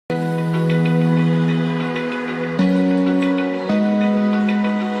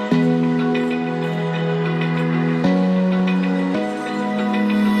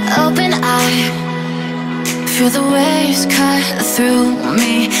Feel the waves cut through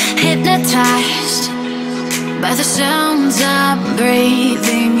me, hypnotized by the sounds I'm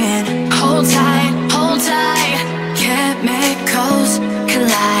breathing in. Hold tight, chemicals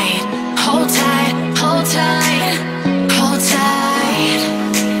collide. Hold tight, hold tight, hold tight.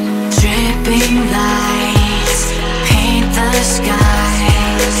 Dripping lights paint the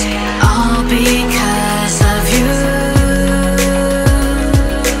skies, all because of you.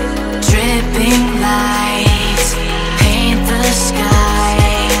 Dripping lights paint the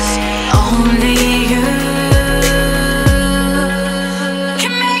skies, only you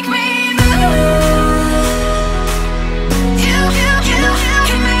can make me move. You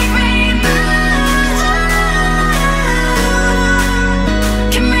can make me move.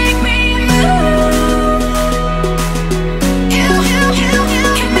 Can make me move. You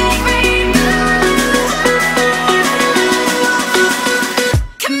can make me move.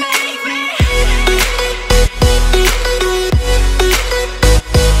 Can make me.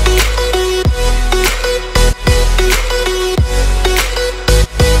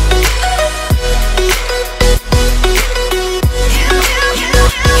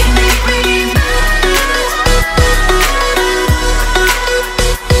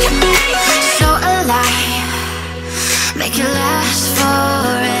 So alive, make it last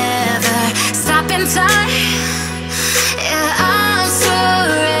forever. Stop in time, yeah, I'm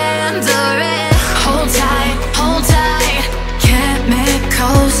surrendering. Hold tight,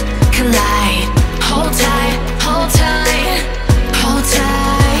 chemicals collide. Hold tight, hold tight, hold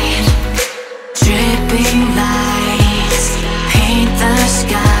tight. Dripping lights paint the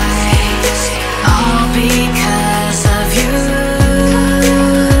skies, all because of you.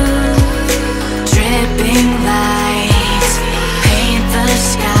 Dripping lights paint the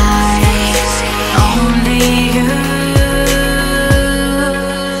skies, only you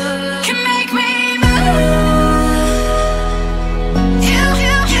can make me move. You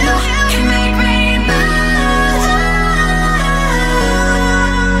can make me move.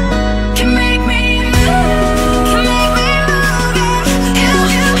 Can make me move. Can make me move. You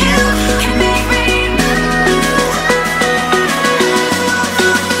can make me move.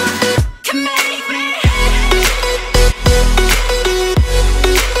 Can make me.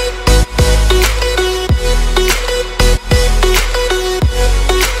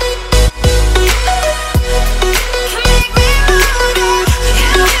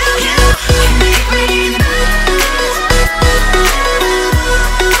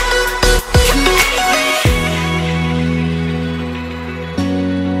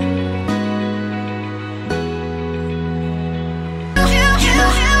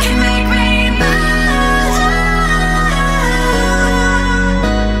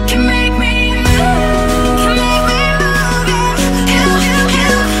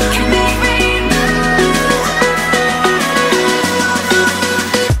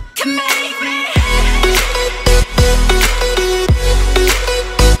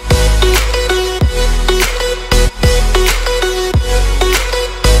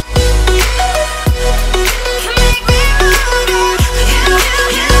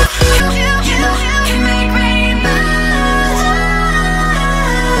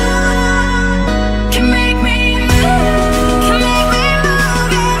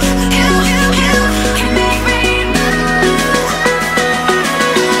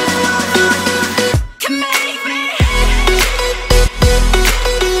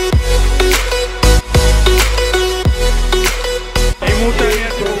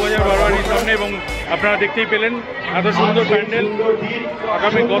 আপনারা দেখতেই পেলেন এত সুন্দর প্যান্ডেল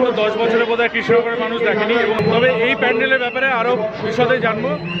আগামী গত 10 বছরে বোধহয় কৃষ্ণনগরের মানুষ দেখেনি। এবং তবে এই প্যান্ডেলের ব্যাপারে আরও বিশদে জানবো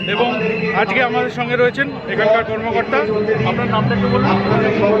এবং আজকে আমাদের সঙ্গে রয়েছেন এখানকার কর্মকর্তা। আপনার নামটা একটু বলুন।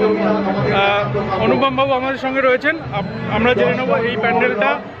 অনুপম বাবু আমাদের সঙ্গে রয়েছেন। আমরা জেনে নেব এই প্যান্ডেলটা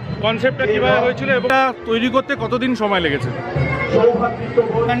কনসেপ্টটা কীভাবে হয়েছিল এবং তৈরি করতে কতদিন সময় লেগেছে।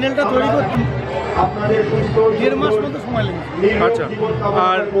 প্যান্ডেলটা তৈরি করতে 1.5 মাস মতো সময় লেগেছে। আচ্ছা,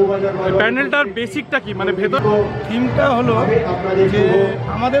 আর প্যান্ডেলটার বেসিকটা কি, মানে ভেতর থিমটা হলো যে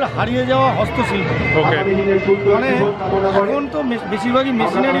আমাদের হারিয়ে যাওয়া হস্তশিল্প। ওকে, মানে এখন তো বেশিরভাগই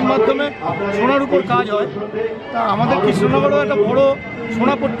মেশিনারির মাধ্যমে সোনার উপর কাজ হয়। তা আমাদের কৃষ্ণনগরেও একটা বড়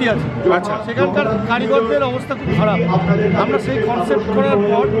সোনাপট্টি আছে। আচ্ছা, সেখানকার কারিগরদের অবস্থা খুব খারাপ। আমরা সেই কনসেপ্ট করার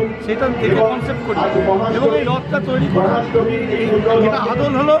পর সেটা দেখে কনসেপ্ট করি এবং এই রথটা তৈরি করা। এটা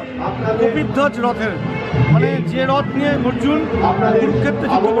আদল হলো কপিধ্বজ রথের, মানে যে রথ নিয়ে অর্জুন কুরুক্ষেত্রে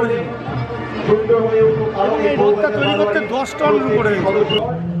যুদ্ধ করেছিল। এবং এই রথটা তৈরি করতে 10 টন উপরে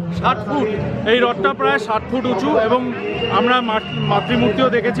 60 ফুট। এই রথটা প্রায় 60 ফুট উঁচু এবং আমরা মাতৃমূর্তিও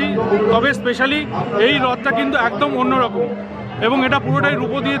দেখেছি। তবে স্পেশালি এই রথটা কিন্তু একদম অন্যরকম। এবং এটা পুরোটাই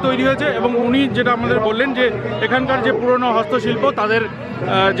রূপো দিয়ে তৈরি হয়েছে। এবং উনি যেটা আমাদের বললেন যে এখানকার যে পুরনো হস্তশিল্প তাদের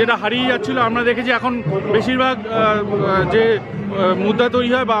যেটা হারিয়ে যাচ্ছিল, আমরা দেখেছি এখন বেশিরভাগ যে মুদ্রা তৈরি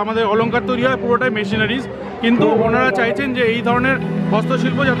হয় বা আমাদের অলংকার তৈরি হয় পুরোটাই মেশিনারিজ, কিন্তু ওনারা চাইছেন যে এই ধরনের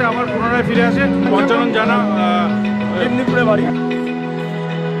হস্তশিল্প যাতে আমার পুনরায় ফিরে আসে। পঞ্চানন জানা, এমনিপুরে বাড়ি।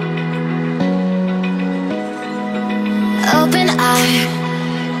 Open eye,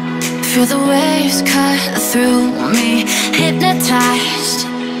 feel the waves cut through me, hypnotized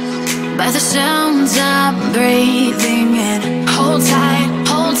by the sounds I'm breathing in. Hold tight.